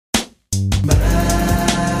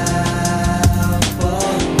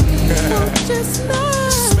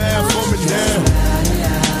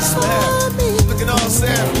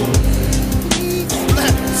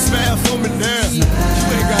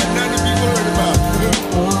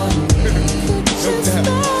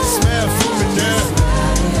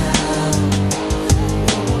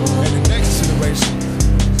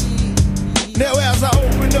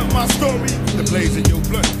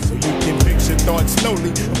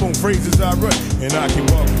on phrases I run, and I can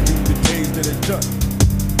walk through the days that are done.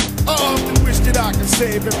 I often wish that I could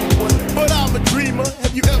save everyone, but I'm a dreamer.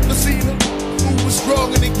 Have you ever seen her? Who was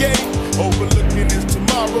strong in the game, overlooking his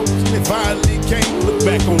tomorrows, and it finally came. Look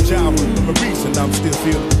back on childhood memories, and I'm still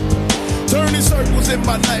feeling. Turning circles in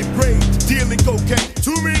my ninth grade, dealing cocaine.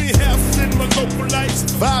 Too many houses in my local life,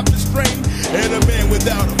 survived the strain. And a man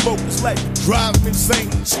without a focus life drive me insane.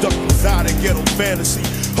 Stuck inside a ghetto fantasy,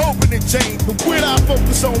 hoping it changed. But when I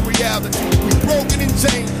focus on reality, we broken and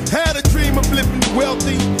chained. Had a dream of living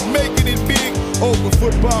wealthy, making it big. Over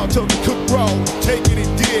football till the cook raw, taking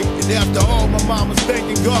it dig. And after all my mama's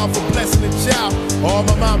thanking God for blessing the child, all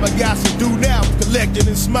my mama got to do now is collecting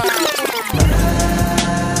and smile.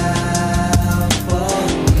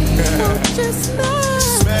 Just know